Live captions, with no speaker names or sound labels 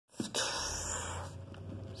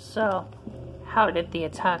So, how did the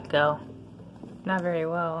attack go? Not very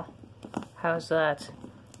well. How's that?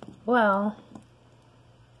 Well,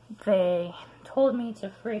 they told me to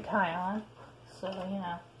free Kion, so,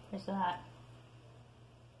 there's that.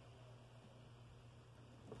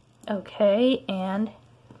 Okay, and,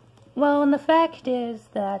 well, and the fact is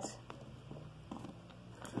that,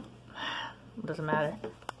 it doesn't matter.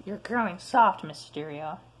 You're growing soft,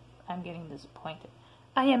 Mysterio. I'm getting disappointed.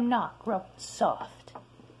 I am not growing soft.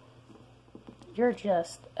 You're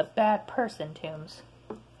just a bad person, Tombs.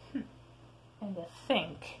 And to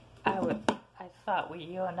think, I thought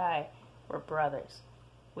you and I were brothers.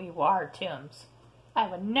 We are, Tombs. I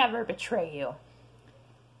would never betray you.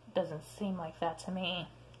 Doesn't seem like that to me.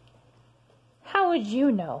 How would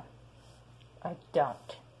you know? I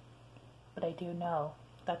don't. But I do know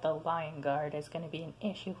that the Lion Guard is going to be an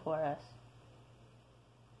issue for us.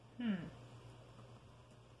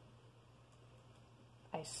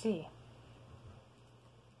 I see.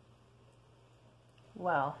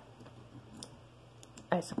 Well,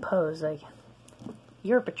 I suppose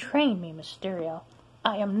you're betraying me, Mysterio.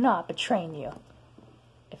 I am not betraying you.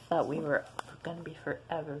 I thought we were going to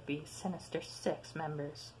forever be Sinister Six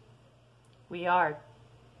members. We are,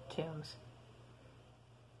 Tombs.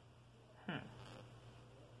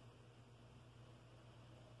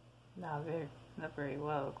 Not very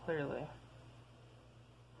well, clearly.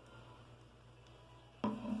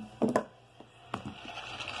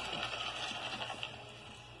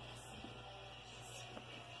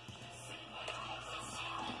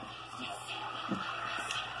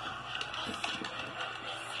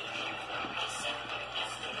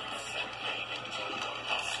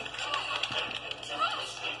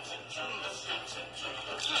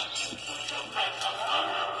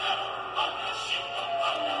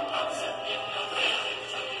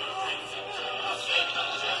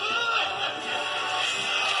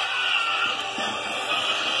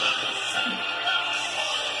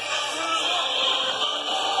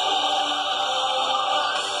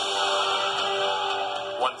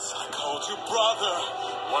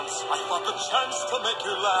 Once I thought the chance to make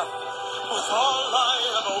you laugh was all I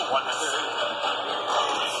ever wanted.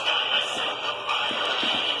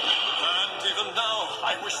 And even now,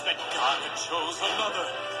 I wish that God had chose another.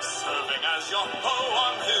 Serving as your foe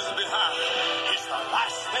on his behalf is the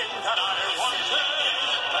last thing that I wanted.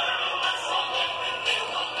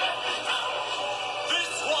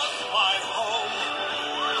 This was my home.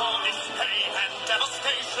 All this pain and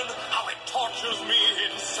devastation, how it tortures me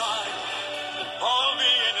inside. All the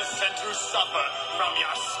innocent who suffer from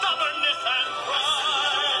your stubbornness and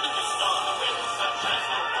pride.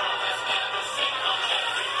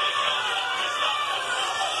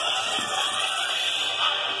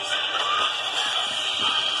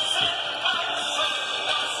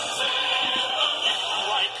 You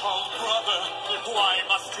I call brother, why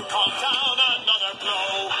must you call down another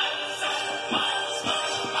blow?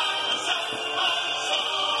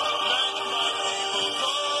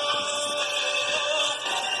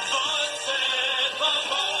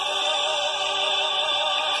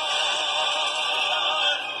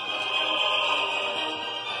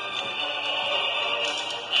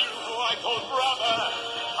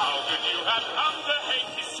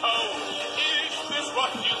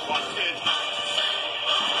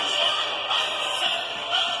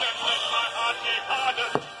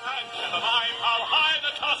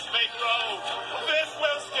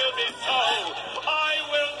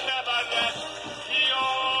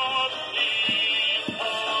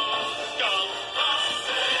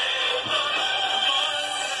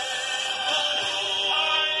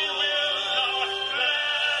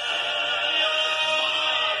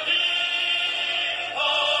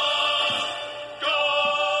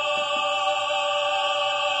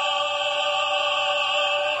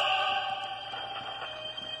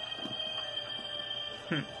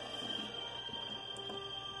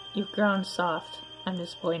 You've grown soft. I'm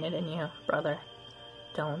disappointed in you, brother.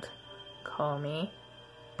 Don't call me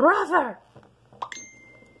brother!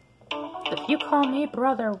 If you call me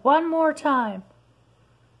brother one more time,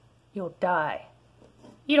 you'll die.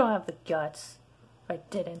 You don't have the guts. If I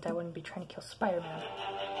didn't, I wouldn't be trying to kill Spider-Man.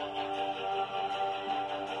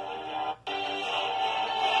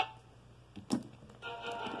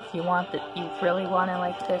 If you really want it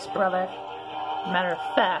like this, brother? Matter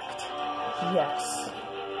of fact, yes.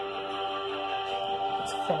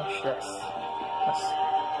 Let's finish this. Let's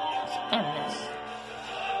end this.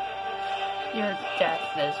 Your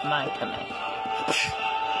death is my command.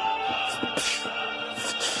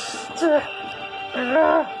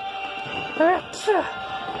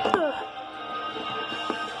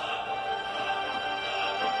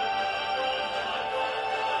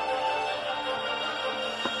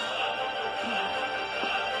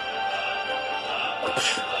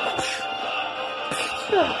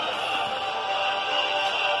 It's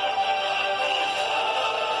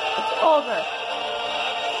over.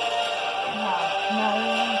 No, not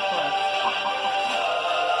even close.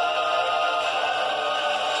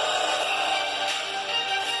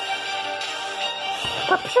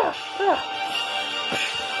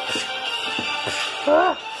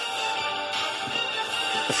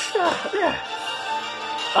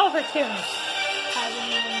 Overtunes. Hasn't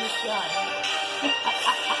even begun.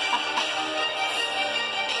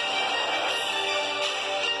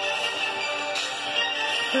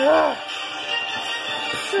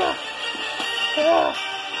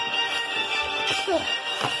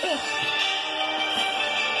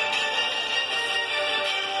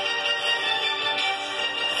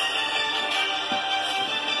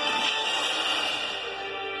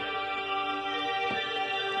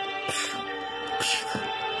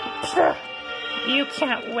 You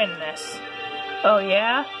can't win this. Oh,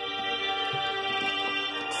 yeah?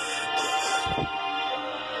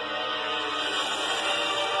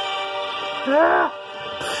 You're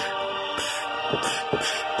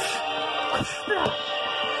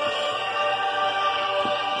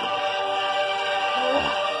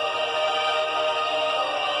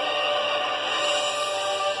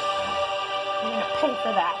gonna pay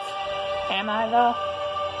for that. Am I, though?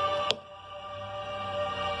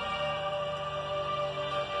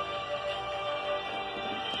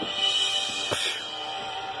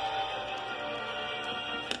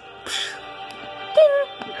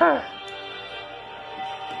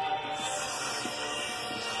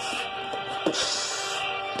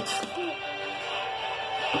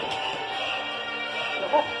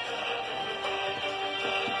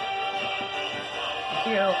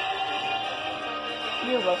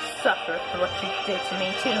 You will suffer for what you did to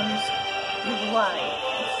me, Tombs. You lied.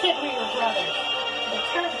 You said we were brothers. But it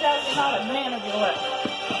turns out you're not a man of your word.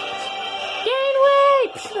 Gain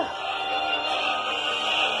weight!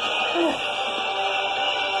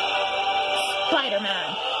 Spider-Man.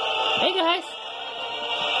 Hey, guys.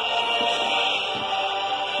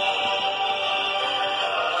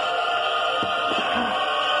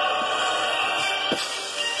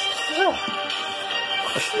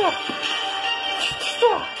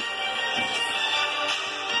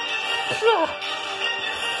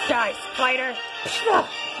 Die, spider!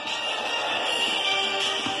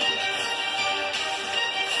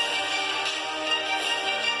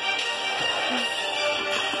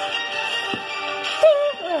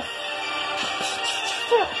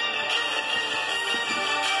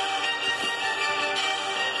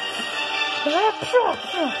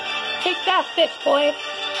 Take that, fish boy!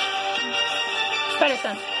 Spider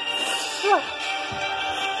sense.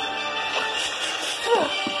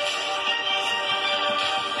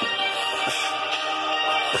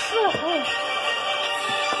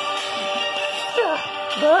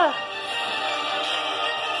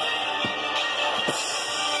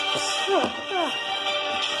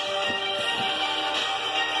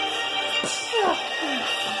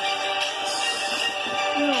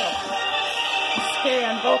 Scary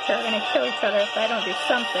and Vulture are gonna kill each other if I don't do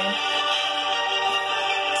something.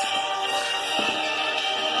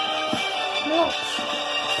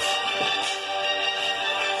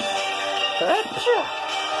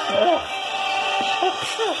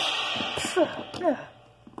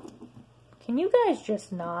 Can you guys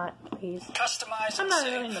just not, please? Customize I'm not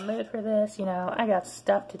really in the mood for this, you know. I got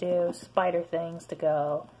stuff to do, spider things to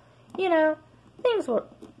go. You know, things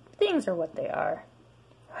are what they are.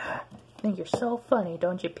 I think you're so funny,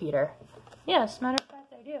 don't you, Peter? Yes, matter of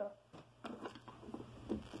fact, I do.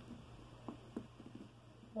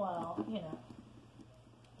 Well, you know.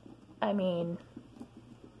 I mean,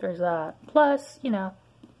 there's that. Plus, you know,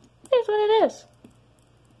 it is what it is.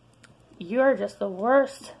 You're just the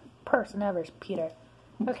worst person ever, Peter.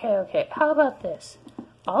 Okay, how about this?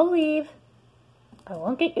 I'll leave. I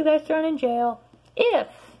won't get you guys thrown in jail if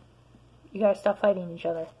you guys stop fighting each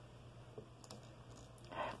other.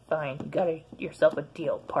 Fine, you got yourself a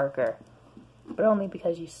deal, Parker. But only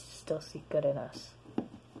because you still see good in us.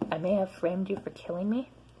 I may have framed you for killing me,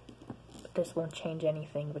 but this won't change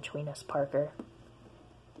anything between us, Parker.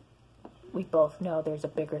 We both know there's a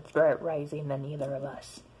bigger threat rising than either of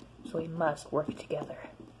us, so we must work together.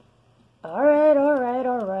 Alright,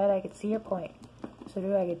 I can see your point. So do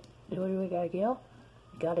we got a deal?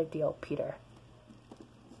 We got a deal, Peter.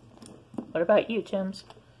 What about you, Tims?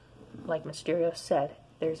 Like Mysterio said,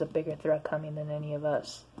 there's a bigger threat coming than any of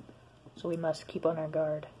us, so we must keep on our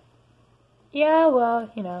guard. Yeah,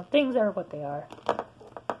 well, you know, things are what they are.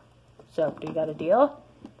 So, do you got a deal?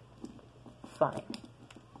 Fine.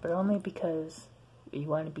 But only because we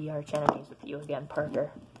want to be arch enemies with you again,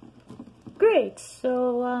 Parker. Great,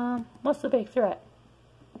 so, what's the big threat?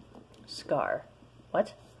 Scar.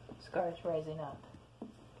 What? Scar's rising up.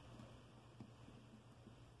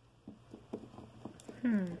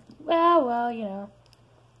 Well, you know.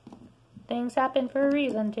 Things happen for a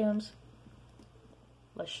reason, Toombs.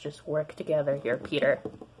 Let's just work together here, Peter.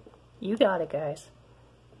 You got it, guys.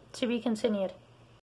 To be continued.